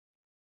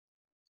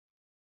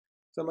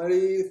So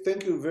Marie,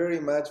 thank you very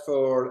much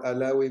for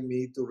allowing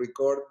me to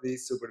record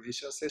this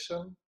supervision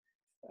session.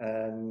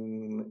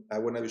 And I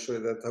want to be sure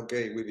that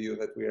okay with you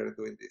that we are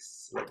doing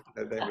this, like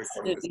that I record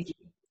the Absolutely. session.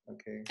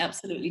 Okay.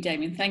 Absolutely,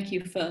 Damian. Thank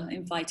you for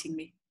inviting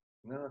me.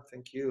 No,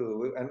 thank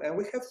you. And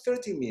we have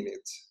 30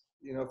 minutes,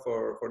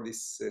 for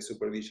this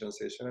supervision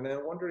session. And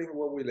I'm wondering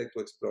what we'd like to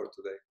explore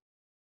today.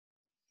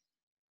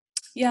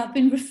 Yeah,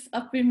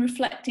 I've been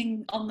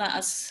reflecting on that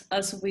as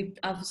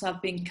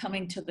I've been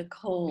coming to the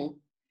call.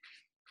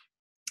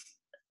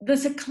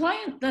 There's a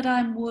client that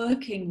I'm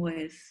working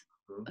with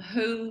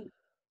who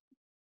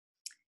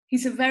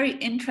he's a very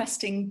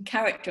interesting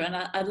character, and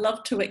I'd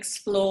love to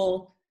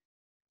explore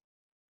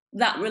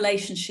that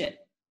relationship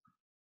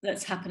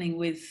that's happening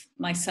with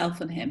myself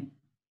and him.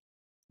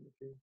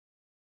 Okay.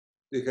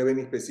 Do you have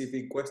any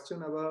specific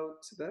question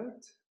about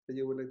that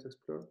you would like to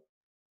explore?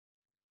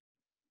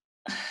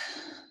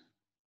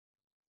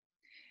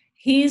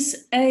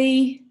 He's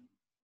a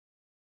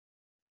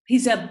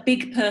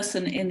big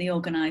person in the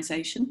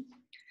organization,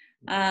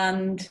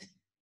 and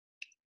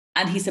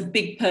he's a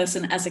big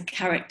person as a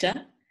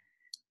character,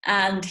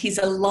 and he's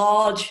a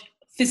large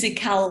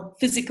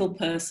physical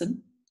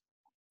person,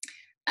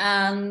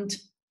 and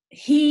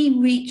he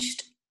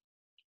reached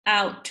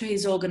out to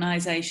his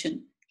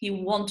organization. He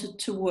wanted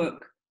to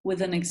work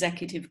with an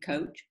executive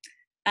coach,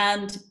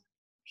 and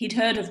he'd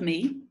heard of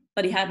me,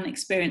 but he hadn't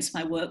experienced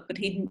my work, but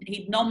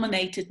he'd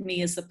nominated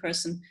me as the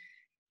person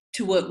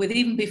to work with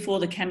even before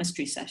the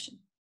chemistry session.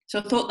 So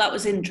I thought that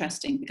was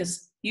interesting,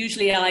 because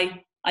usually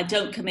I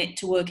don't commit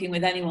to working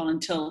with anyone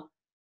until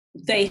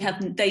they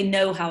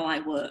know how I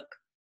work.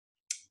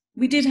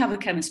 We did have a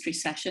chemistry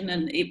session,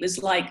 and it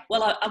was like,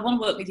 well, I want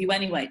to work with you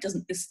anyway.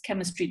 This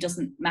chemistry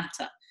doesn't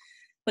matter,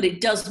 but it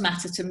does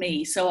matter to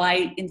me. So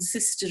I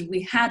insisted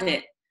we had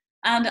it,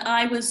 and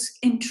I was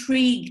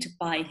intrigued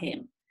by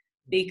him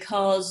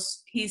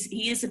because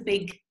he is a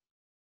big.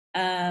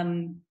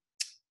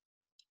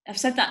 I've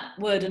said that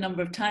word a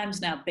number of times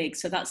now, big,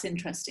 so that's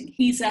interesting.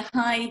 He's a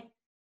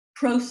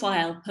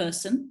high-profile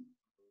person,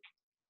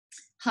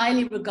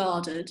 highly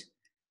regarded,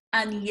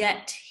 and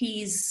yet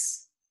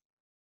he's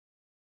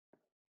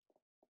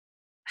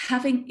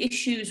having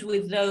issues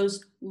with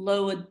those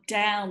lower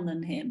down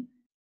than him.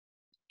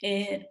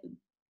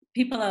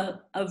 People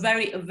are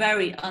very,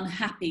 very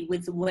unhappy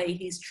with the way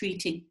he's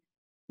treating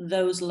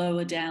those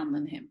lower down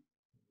than him.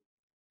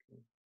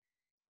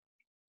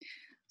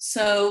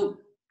 So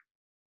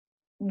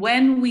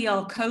when we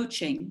are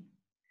coaching,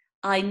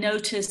 I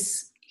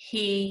notice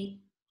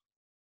he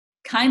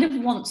kind of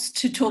wants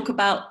to talk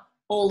about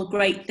all the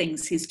great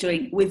things he's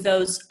doing with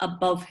those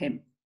above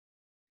him.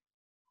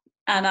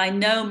 And I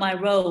know my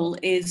role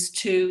is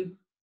to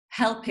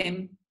help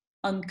him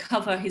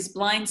uncover his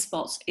blind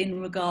spots in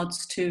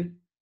regards to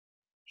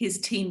his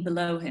team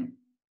below him.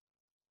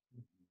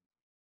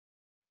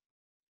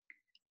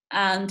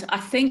 And I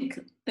think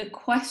the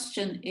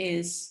question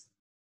is,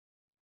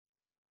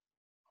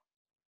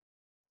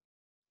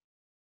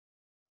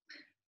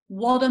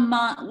 what am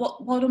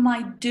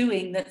I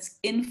doing that's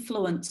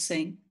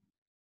influencing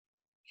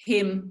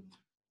him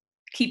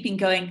keeping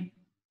going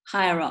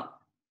higher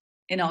up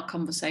in our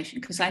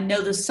conversation? Because I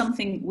know there's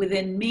something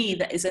within me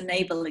that is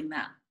enabling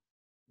that.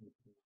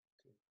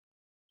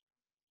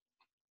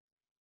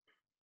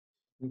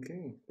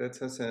 Okay, that's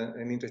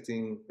an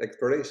interesting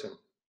exploration.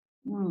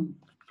 Mm.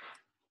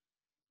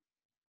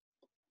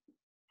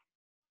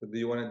 So do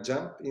you want to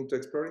jump into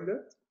exploring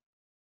that?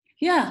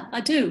 Yeah,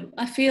 I do.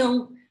 I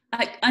feel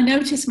I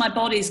notice my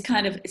body's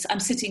kind of, I'm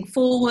sitting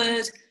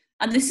forward,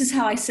 and this is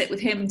how I sit with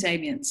him,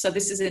 Damian. So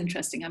this is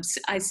interesting. I'm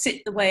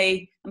sitting the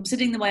way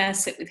I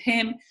sit with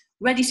him,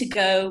 ready to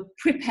go,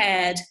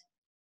 prepared.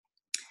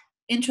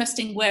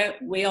 Interesting where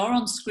we are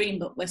on screen,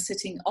 but we're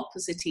sitting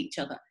opposite each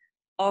other.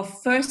 Our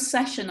first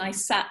session, I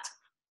sat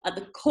at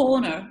the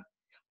corner,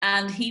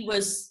 and he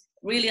was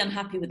really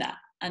unhappy with that.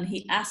 And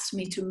he asked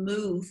me to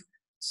move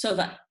so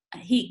that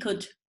he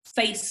could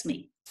face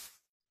me.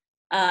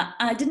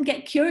 I didn't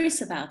get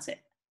curious about it.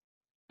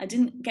 I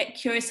didn't get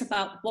curious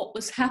about what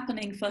was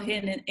happening for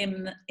him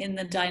in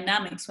the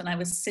dynamics when I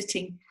was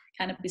sitting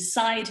kind of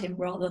beside him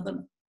rather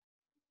than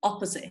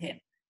opposite him.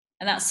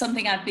 And that's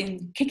something I've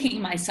been kicking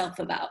myself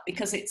about,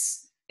 because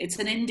it's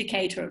an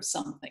indicator of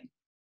something.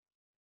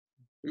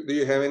 Do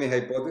you have any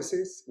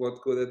hypothesis?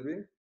 What could it be?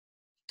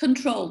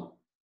 Control.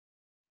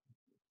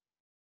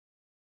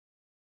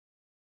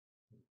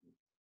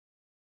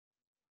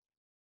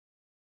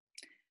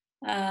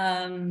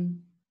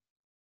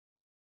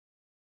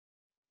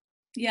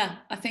 Yeah,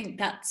 I think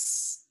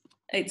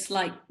it's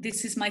like,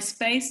 this is my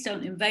space,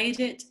 don't invade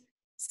it,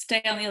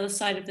 stay on the other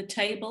side of the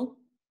table,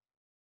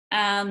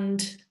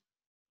 and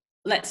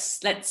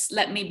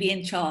let me be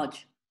in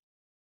charge.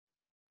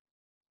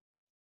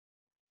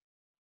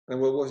 And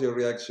what was your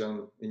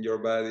reaction in your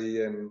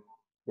body and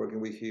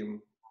working with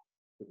him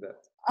with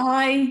that?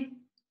 I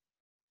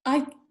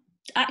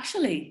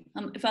actually,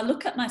 if I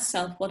look at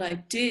myself, what I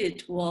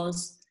did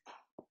was,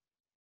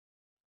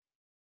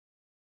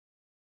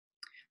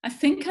 I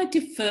think I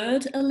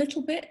deferred a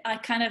little bit. I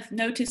kind of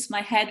noticed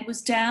my head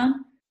was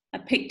down. I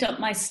picked up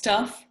my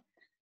stuff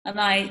and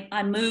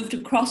I moved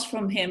across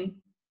from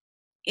him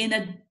in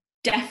a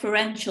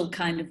deferential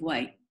kind of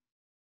way.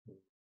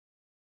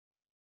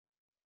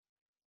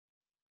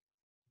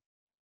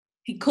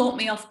 He caught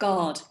me off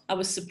guard. I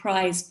was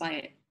surprised by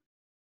it.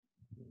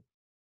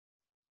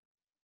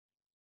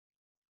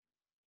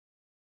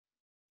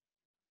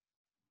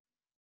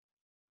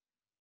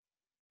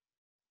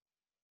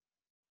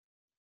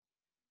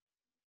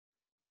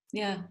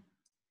 Yeah,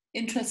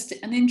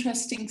 an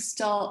interesting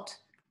start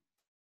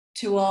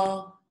to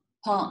our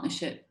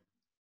partnership.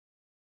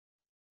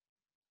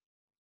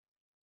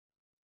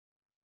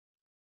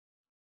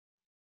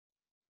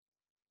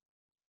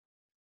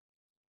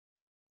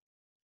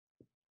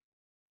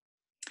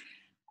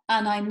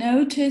 And I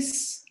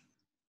notice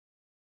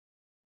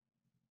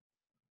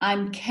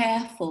I'm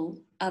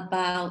careful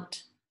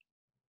about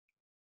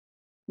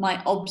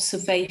my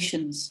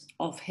observations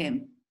of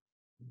him.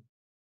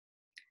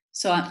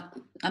 So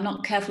I'm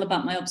not careful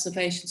about my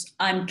observations.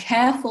 I'm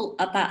careful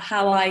about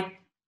how I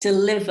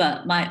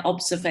deliver my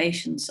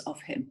observations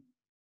of him,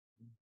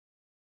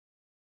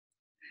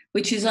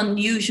 which is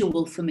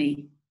unusual for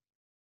me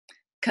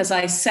because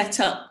I set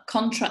up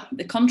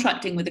the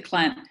contracting with the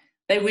client.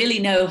 They really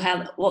know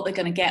what they're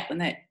going to get when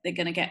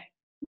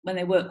when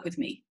they work with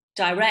me.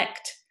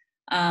 Direct.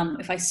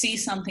 If I see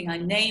something, I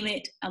name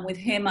it, and with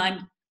him,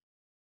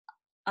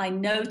 I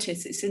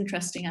notice. It's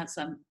interesting as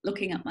I'm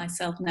looking at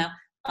myself now.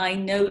 I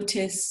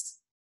notice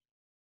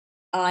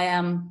I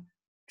am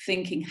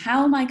thinking,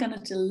 how am I going to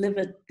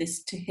deliver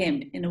this to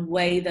him in a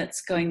way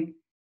that's going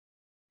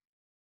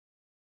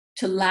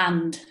to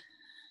land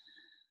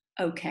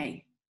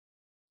okay?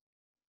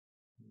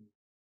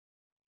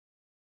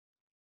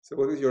 So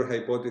what is your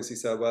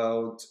hypothesis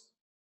about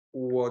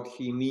what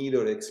he need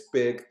or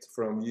expect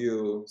from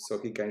you so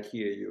he can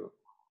hear you?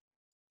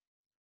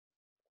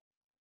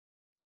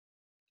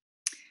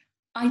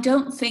 I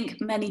don't think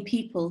many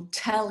people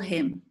tell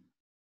him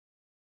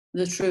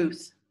the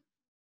truth.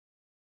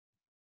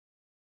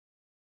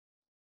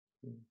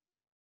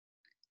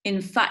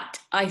 In fact,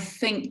 I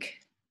think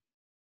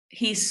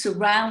he's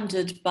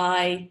surrounded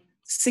by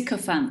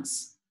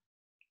sycophants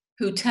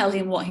who tell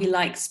him what he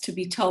likes to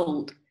be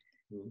told.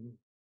 Mm-hmm.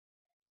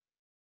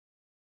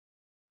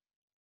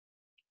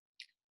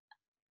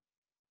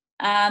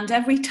 And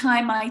every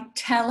time I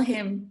tell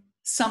him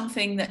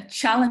something that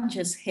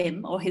challenges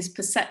him or his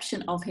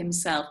perception of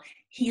himself,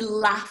 he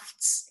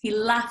laughs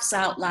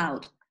out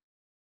loud.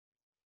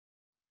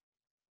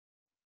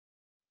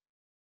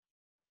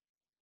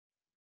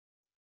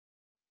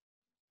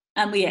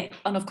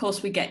 And of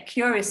course we get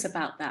curious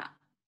about that.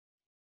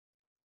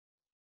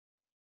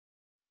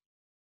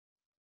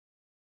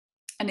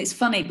 And it's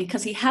funny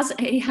because he has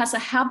a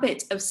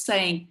habit of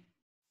saying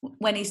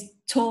when he's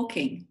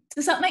talking,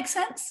 does that make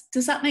sense?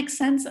 Does that make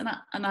sense?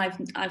 And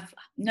I've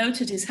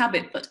noted his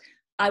habit, but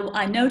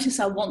I notice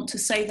I want to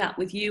say that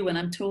with you when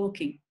I'm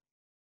talking.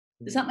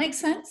 Does that make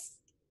sense?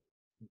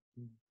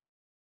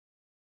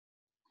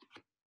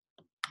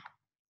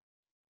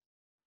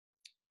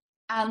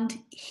 And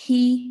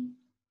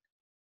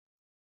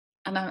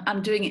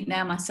I'm doing it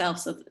now myself,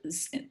 so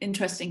there's an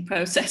interesting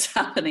process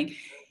happening.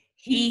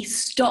 He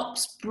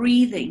stops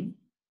breathing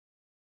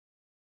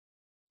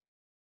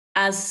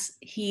as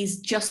he's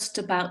just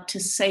about to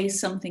say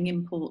something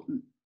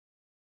important.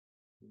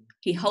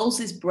 He holds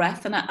his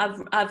breath, and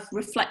I've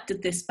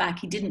reflected this back.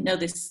 He didn't know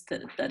this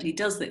that he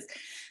does this,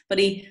 but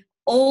he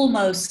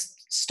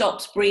almost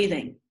stops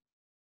breathing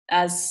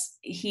as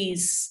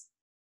he's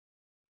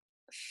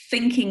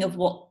thinking of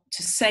what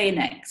to say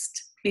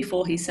next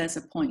before he says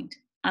a point.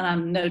 And I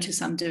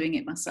notice I'm doing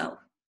it myself.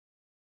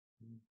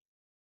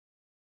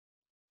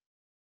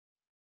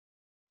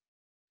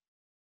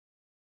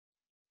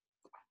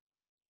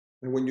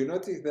 And when you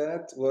notice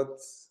that,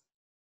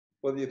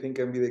 what do you think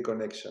can be the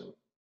connection?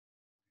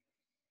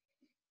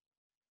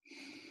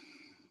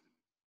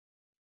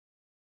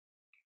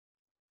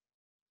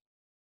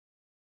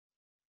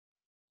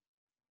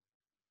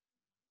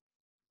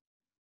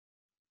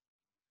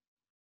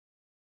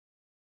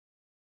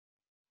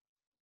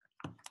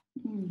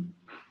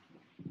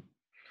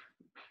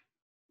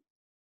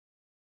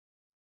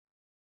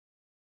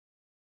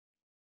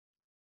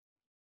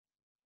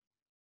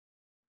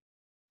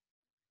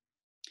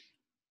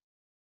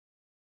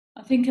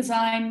 I think as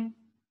I'm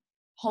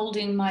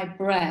holding my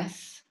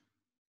breath,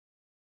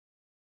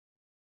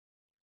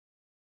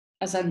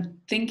 as I'm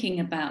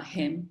thinking about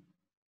him,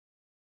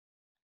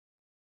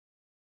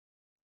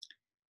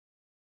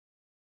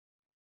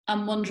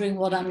 I'm wondering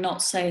what I'm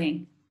not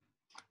saying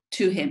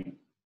to him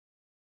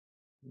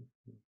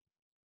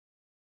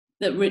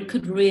that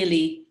could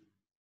really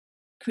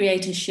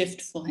create a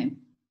shift for him.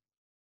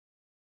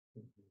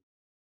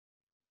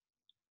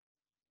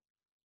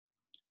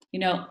 You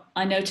know,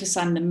 I notice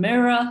I'm the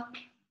mirror,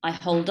 I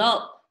hold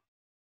up,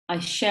 I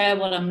share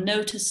what I'm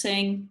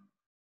noticing.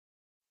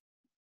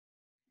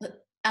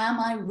 But am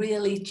I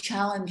really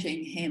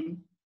challenging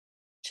him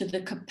to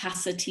the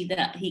capacity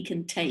that he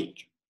can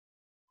take?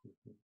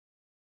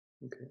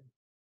 Okay.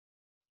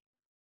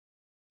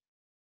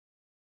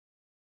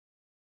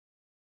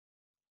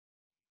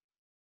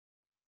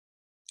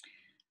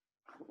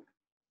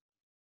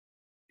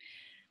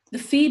 The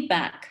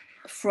feedback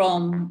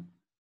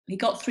he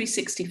got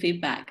 360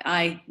 feedback.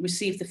 I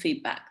received the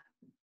feedback.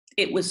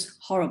 It was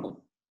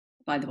horrible,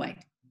 by the way.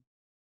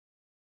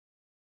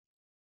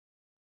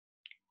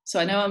 So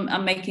I know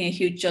I'm making a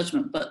huge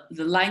judgment, but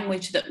the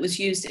language that was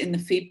used in the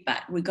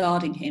feedback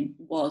regarding him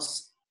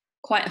was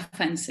quite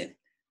offensive.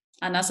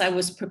 And as I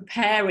was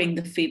preparing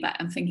the feedback,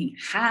 I'm thinking,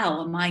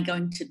 how am I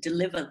going to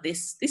deliver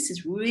this? This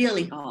is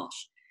really harsh.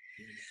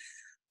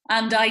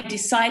 And I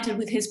decided,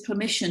 with his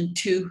permission,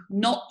 to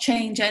not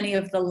change any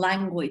of the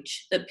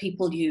language that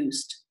people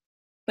used,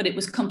 but it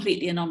was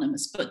completely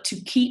anonymous, but to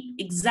keep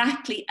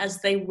exactly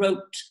as they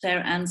wrote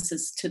their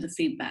answers to the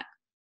feedback.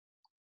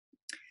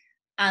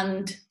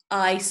 And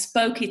I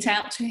spoke it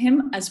out to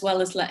him as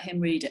well as let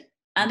him read it.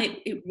 And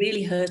it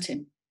really hurt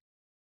him.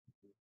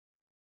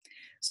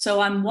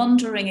 So I'm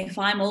wondering if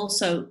I'm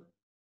also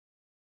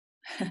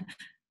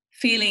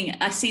feeling,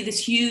 I see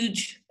this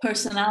huge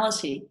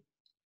personality,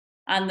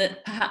 and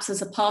that perhaps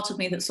there's a part of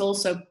me that's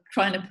also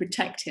trying to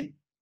protect him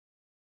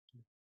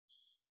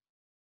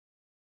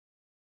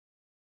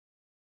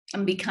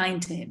and be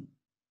kind to him.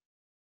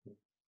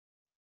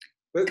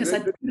 But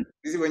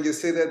when you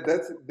say that,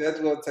 that's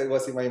what I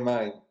was in my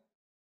mind.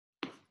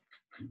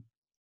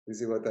 This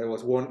is what I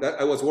was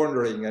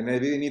wondering, and I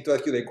didn't need to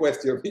ask you the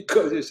question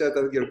because you should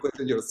ask your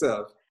question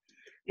yourself.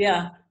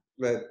 Yeah.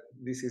 But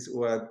this is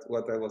what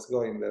I was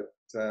going, that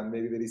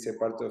maybe there is a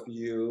part of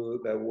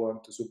you that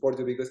want to support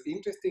you, because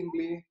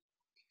interestingly,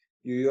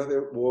 you use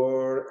the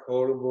word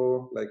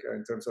horrible, like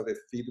in terms of the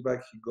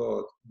feedback he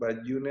got,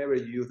 but you never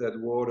use that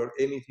word or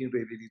anything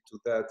related to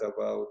that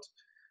about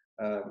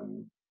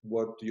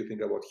what do you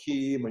think about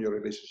him or your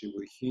relationship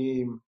with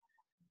him.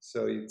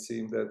 So it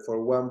seems that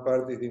for one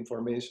part, this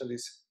information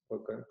is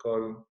what we can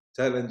call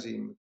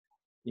challenging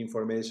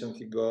information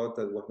he got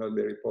that was not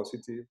very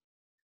positive.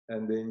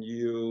 And then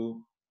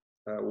you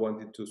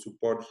wanted to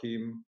support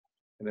him,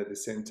 and at the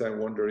same time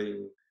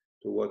wondering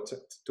to what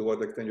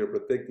extent you're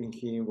protecting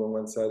him on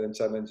one side and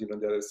challenging on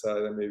the other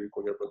side, and maybe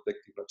because you're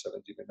protecting, not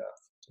challenging enough,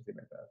 something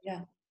like that.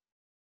 Yeah.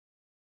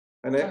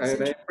 And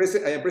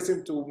I am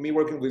present to me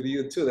working with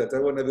you too, that I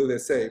want to do the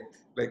same.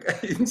 Like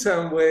in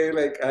some way,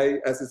 like I,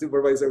 as a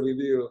supervisor with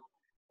you,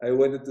 I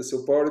wanted to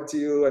support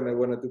you and I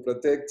wanted to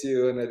protect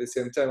you, and at the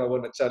same time, I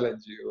want to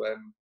challenge you.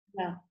 And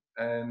Yeah.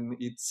 And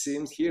it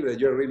seems here that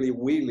you're really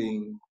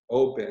willing,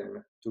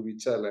 open to be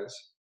challenged.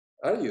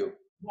 Are you?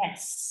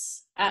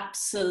 Yes,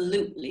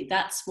 absolutely.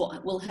 That's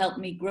what will help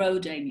me grow,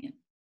 Damian.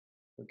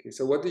 Okay,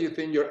 so what do you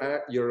think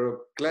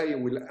your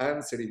client will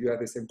answer if you ask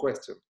the same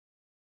question?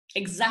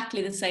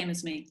 Exactly the same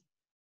as me.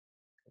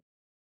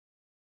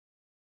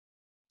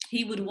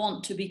 He would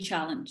want to be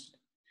challenged.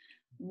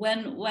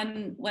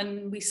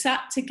 When we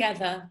sat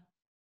together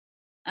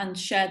and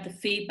shared the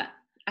feedback,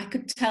 I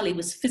could tell he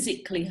was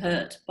physically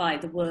hurt by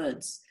the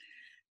words.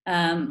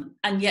 And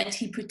yet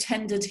he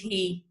pretended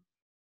he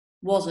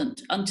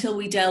wasn't until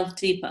we delved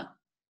deeper.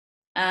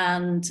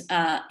 And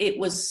it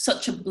was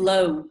such a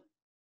blow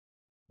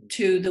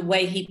to the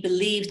way he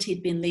believed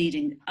he'd been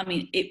leading. I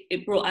mean,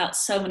 it brought out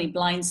so many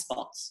blind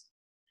spots.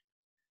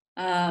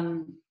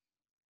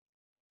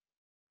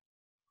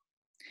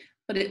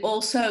 But it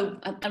also,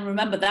 and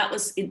remember, that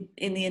was in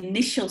the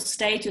initial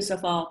stages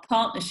of our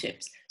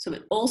partnerships. So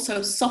it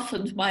also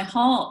softened my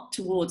heart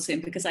towards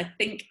him, because I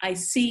think I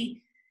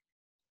see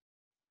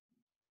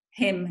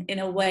him in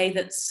a way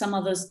that some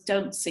others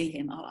don't see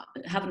him, or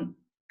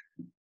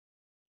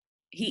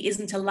he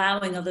isn't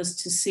allowing others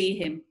to see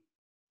him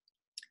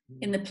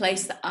in the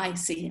place that I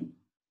see him.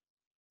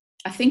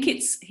 I think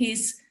it's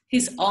his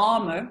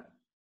armor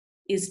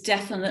is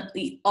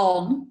definitely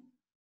on,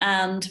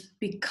 and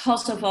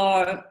because of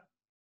our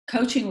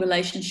coaching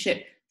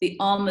relationship, the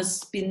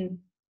armor's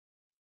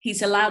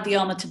he's allowed the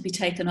armor to be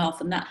taken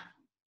off, and that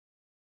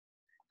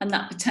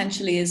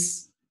potentially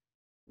is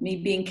me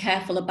being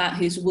careful about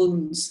his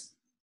wounds,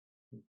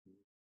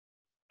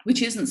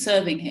 which isn't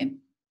serving him.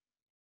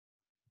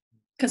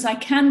 Because I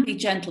can be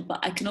gentle, but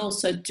I can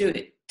also do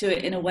it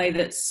in a way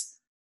that's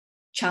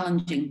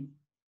challenging.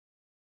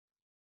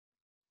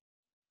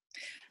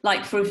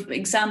 Like, for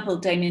example,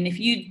 Damian, if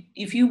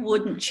you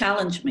wouldn't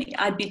challenge me,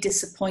 I'd be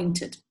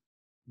disappointed.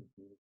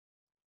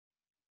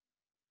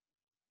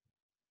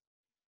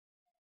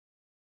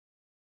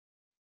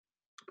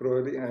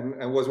 Probably,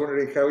 and I was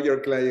wondering how your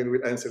client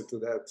will answer to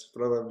that.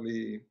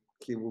 Probably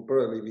he will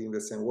probably be in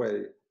the same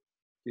way.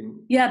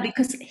 Yeah,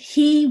 because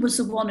he was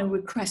the one who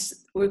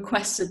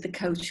requested the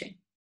coaching.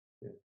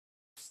 Yeah.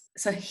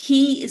 So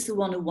he is the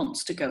one who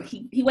wants to go.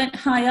 He went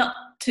high up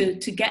to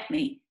get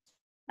me.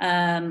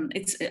 I'm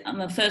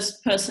the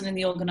first person in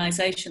the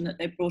organization that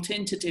they brought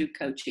in to do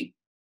coaching.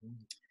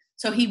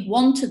 So he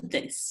wanted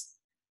this.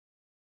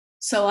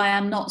 So I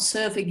am not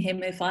serving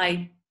him if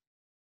I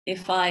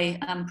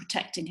am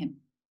protecting him.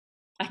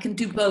 I can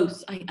do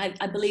both.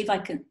 I believe I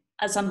can,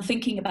 as I'm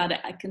thinking about it,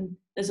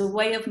 there's a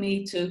way of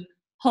me to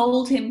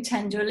hold him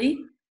tenderly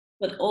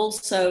but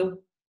also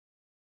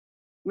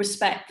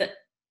respect that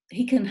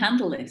he can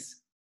handle this.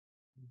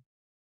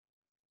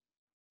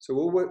 So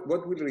what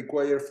will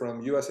require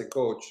from you as a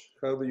coach?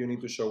 How do you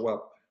need to show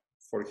up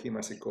for him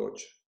as a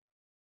coach?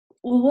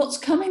 Well, what's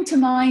coming to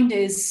mind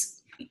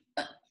is,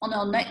 on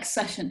our next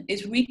session,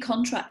 is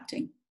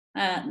recontracting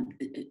and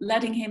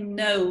letting him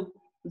know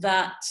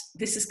that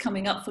this is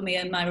coming up for me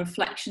and my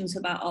reflections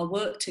about our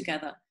work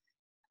together,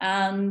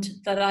 and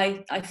that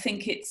I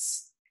think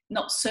it's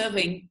not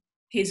serving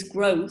his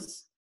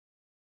growth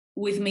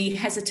with me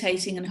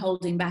hesitating and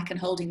holding back and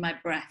holding my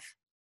breath.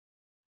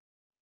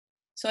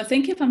 So I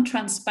think if I'm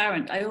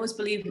transparent, I always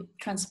believe that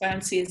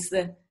transparency is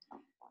the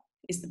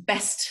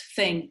best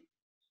thing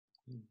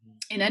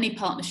in any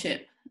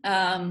partnership.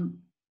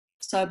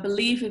 So I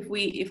believe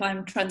if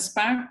I'm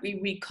transparent, we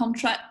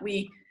recontract,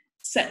 we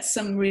set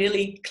some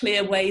really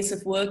clear ways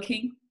of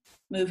working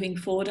moving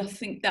forward. I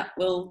think that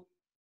will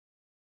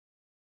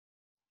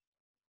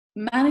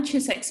manage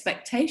his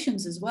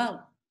expectations as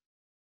well,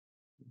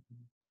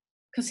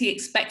 because he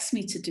expects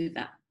me to do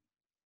that.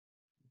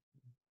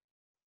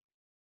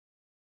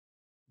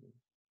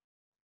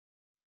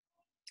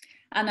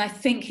 And I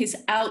think his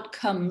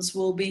outcomes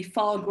will be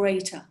far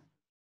greater.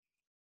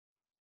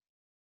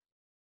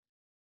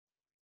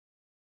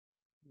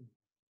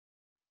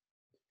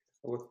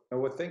 I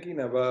was thinking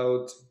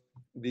about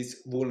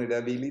this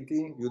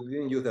vulnerability. You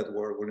didn't use that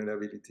word,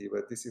 vulnerability,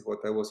 but this is what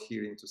I was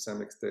hearing to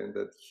some extent,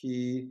 that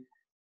he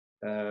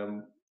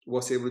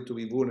was able to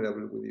be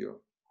vulnerable with you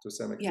to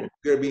some extent.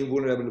 Yeah. You're being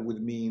vulnerable with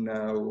me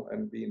now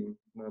and being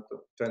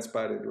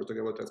transparent. We're talking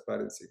about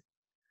transparency.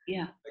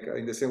 Yeah. Like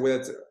in the same way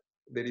that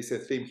there is a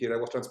theme here. I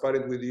was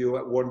transparent with you,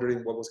 wondering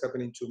what was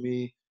happening to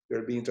me.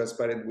 You're being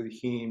transparent with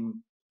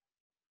him.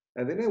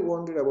 And then I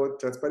wonder about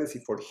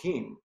transparency for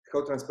him,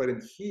 how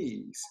transparent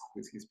he is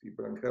with his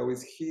people, and how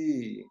is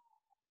he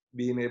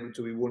being able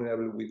to be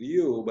vulnerable with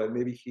you, but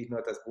maybe he's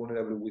not as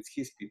vulnerable with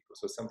his people.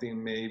 So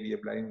something may be a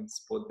blind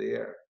spot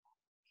there.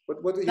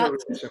 What is your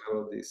reaction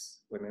about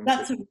this?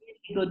 That's a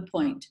really good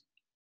point.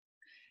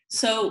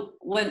 So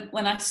when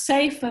I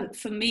say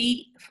for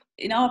me,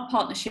 in our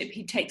partnership,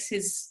 he takes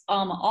his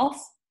armor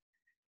off.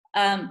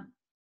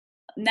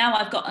 Now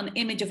I've got an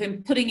image of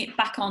him putting it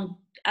back on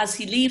as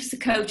he leaves the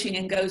coaching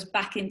and goes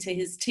back into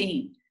his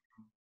team.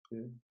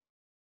 Yeah.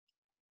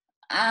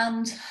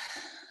 And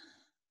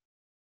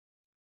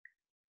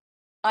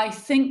I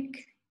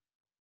think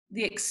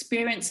the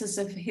experiences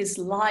of his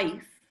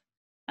life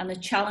and the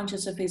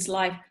challenges of his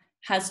life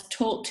has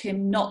taught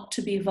him not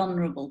to be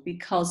vulnerable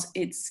because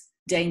it's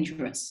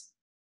dangerous.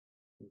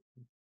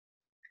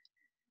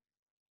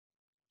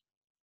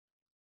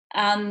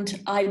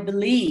 And I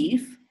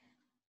believe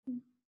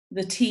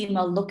the team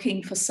are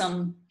looking for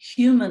some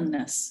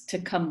humanness to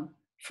come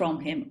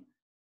from him.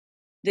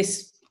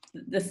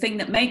 The thing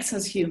that makes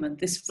us human,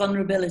 this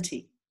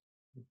vulnerability.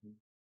 Mm-hmm.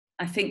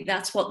 I think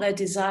that's what they're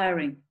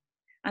desiring.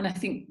 And I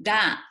think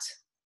that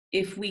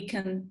if we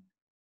can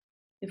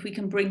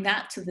bring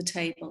that to the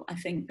table, I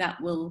think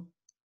that will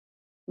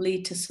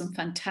lead to some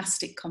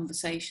fantastic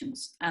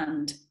conversations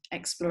and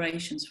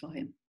explorations for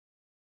him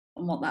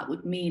on what that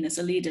would mean as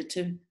a leader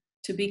to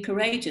be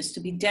courageous, to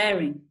be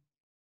daring.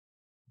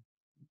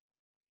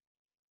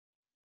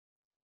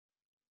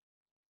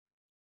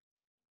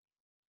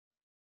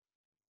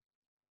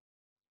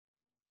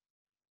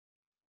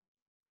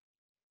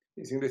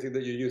 It's interesting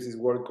that you use this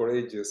word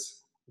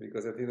courageous,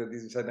 because I think that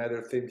this is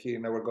another theme here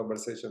in our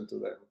conversation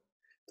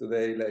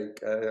today, like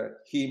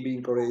him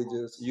being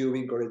courageous, you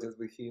being courageous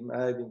with him,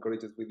 I being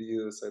courageous with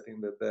you. So I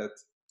think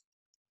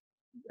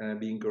that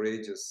being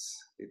courageous,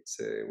 it's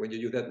when you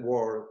use that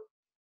word,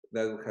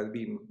 that has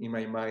been in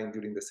my mind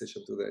during the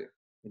session today,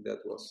 and that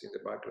was in the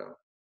background.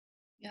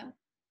 Yeah.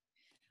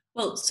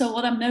 Well, so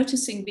what I'm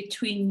noticing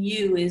between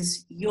you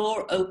is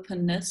your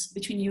openness,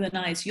 between you and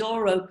I is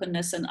your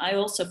openness, and I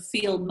also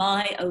feel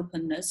my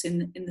openness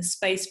in the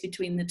space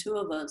between the two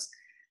of us.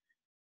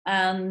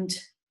 And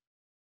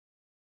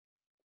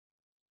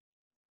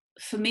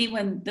for me,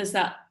 when there's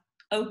that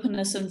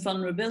openness and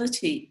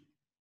vulnerability,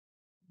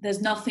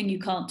 there's nothing you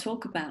can't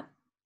talk about.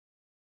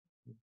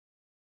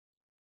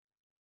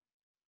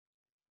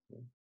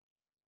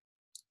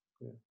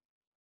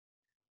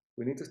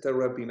 We need to start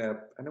wrapping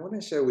up. And I want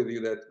to share with you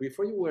that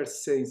before you were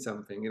saying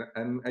something,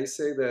 and I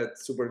say that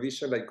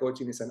supervision, like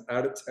coaching, is an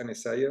art and a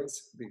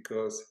science,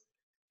 because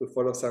we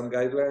follow some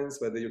guidelines,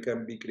 but you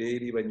can be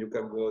creative and you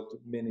can go to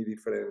many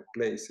different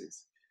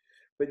places.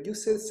 But you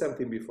said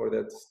something before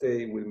that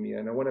stay with me,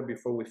 and I want to,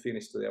 before we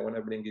finish today, I want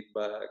to bring it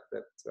back,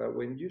 that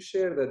when you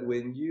share that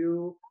when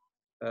you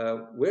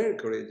were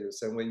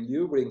courageous and when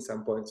you bring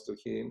some points to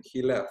him,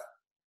 he laughed.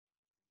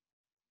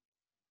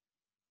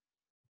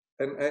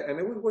 And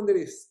I would wonder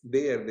if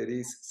there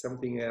is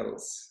something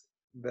else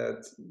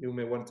that you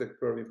may want to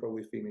explore before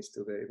we finish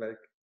today, like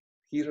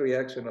his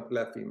reaction of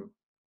laughing.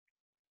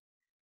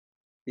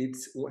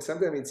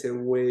 Sometimes it's a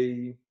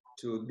way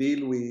to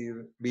deal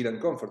with being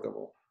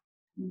uncomfortable.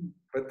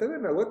 But I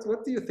don't know,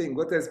 what do you think?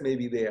 What else may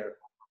be there?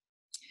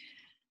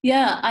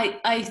 Yeah,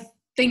 I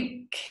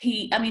think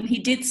he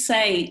did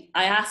say,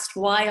 I asked,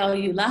 why are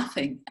you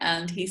laughing?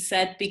 And he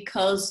said,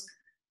 because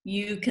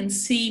you can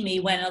see me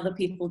when other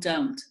people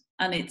don't.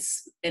 And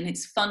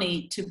it's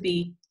funny to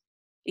be,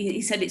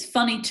 he said, it's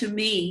funny to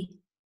me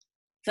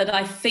that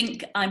I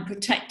think I'm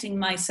protecting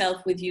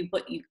myself with you,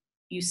 but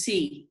you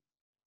see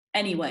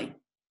anyway.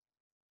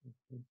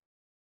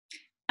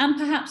 And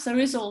perhaps there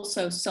is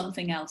also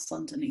something else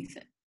underneath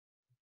it.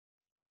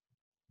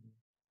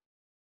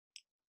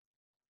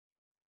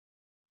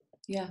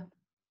 Yeah,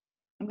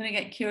 I'm going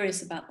to get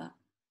curious about that.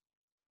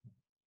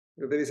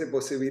 There is a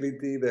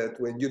possibility that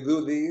when you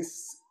do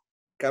this,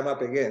 come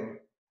up again.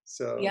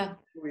 So yeah,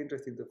 it'll be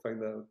interesting to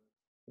find out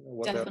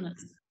what definitely.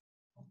 else.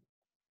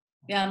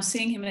 Yeah, I'm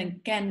seeing him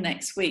again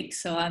next week,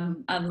 so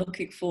I'm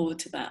looking forward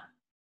to that.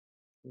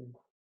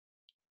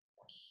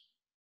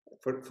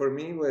 For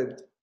me,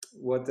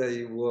 what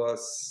I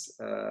was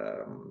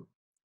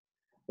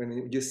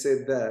when you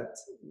said that,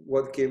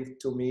 what came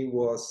to me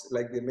was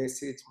like the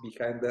message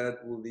behind that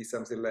would be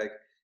something like,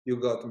 "You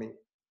got me."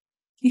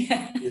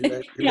 Yeah,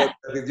 Like, yeah.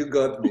 You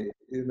got me.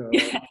 You know.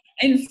 Yeah.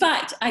 In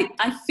fact,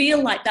 I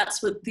feel like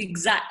that's what the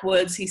exact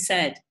words he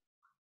said.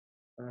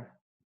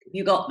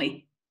 You got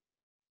me.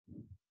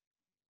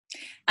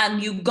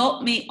 And you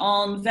got me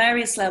on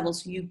various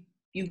levels. You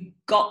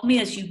got me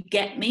as you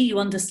get me, you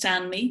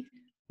understand me.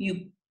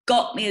 You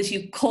got me as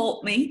you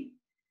caught me.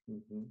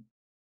 Mm-hmm.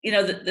 You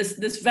know,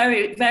 there's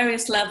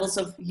various levels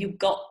of you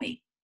got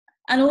me.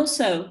 And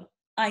also,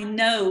 I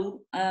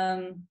know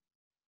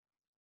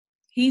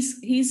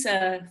he's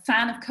a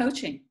fan of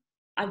coaching.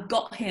 I've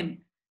got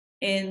him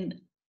in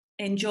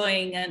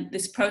enjoying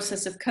this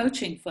process of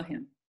coaching for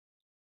him.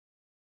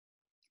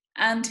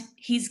 And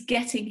he's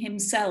getting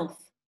himself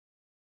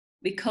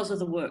because of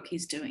the work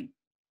he's doing.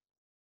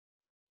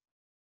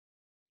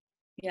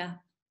 Yeah,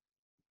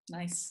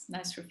 nice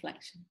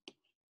reflection.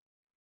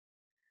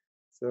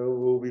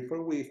 So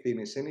before we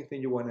finish,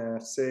 anything you want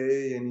to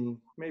say?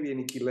 Maybe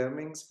any key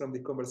learnings from the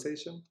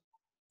conversation?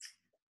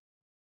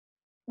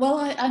 Well,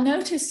 I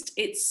noticed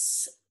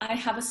I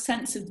have a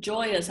sense of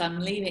joy as I'm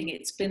leaving.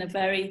 It's been a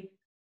very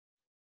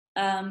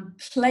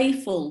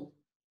playful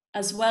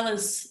as well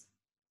as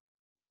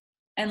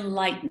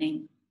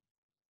enlightening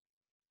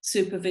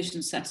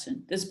supervision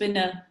session. There's been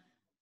a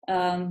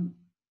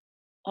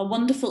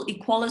wonderful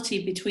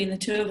equality between the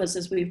two of us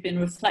as we've been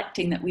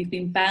reflecting, that we've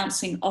been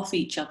bouncing off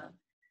each other.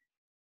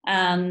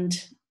 And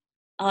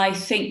I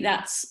think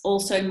that's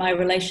also my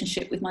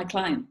relationship with my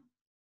client.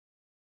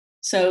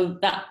 So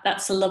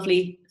that's a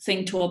lovely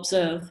thing to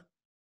observe.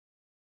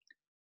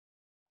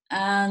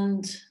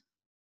 And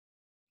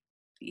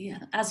yeah,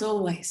 as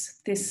always,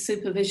 this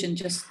supervision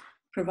just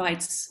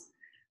provides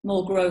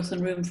more growth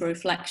and room for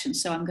reflection.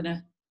 So I'm going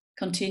to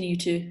continue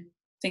to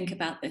think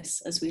about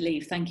this as we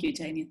leave. Thank you,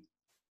 Damian.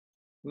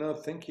 No,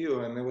 thank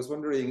you. And I was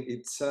wondering,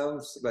 it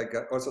sounds like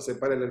also a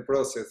parallel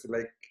process,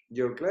 like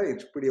your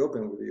client is pretty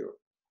open with you.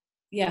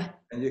 Yeah.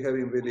 And you have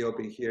been really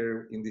open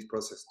here in this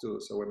process too.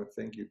 So I want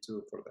to thank you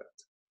too for that.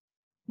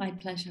 My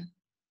pleasure.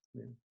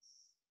 Yeah.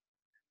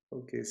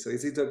 Okay, so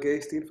is it okay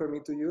still for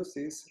me to use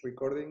this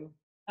recording?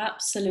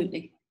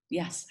 Absolutely.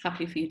 Yes,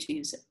 happy for you to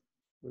use it.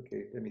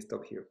 Okay, let me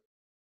stop here.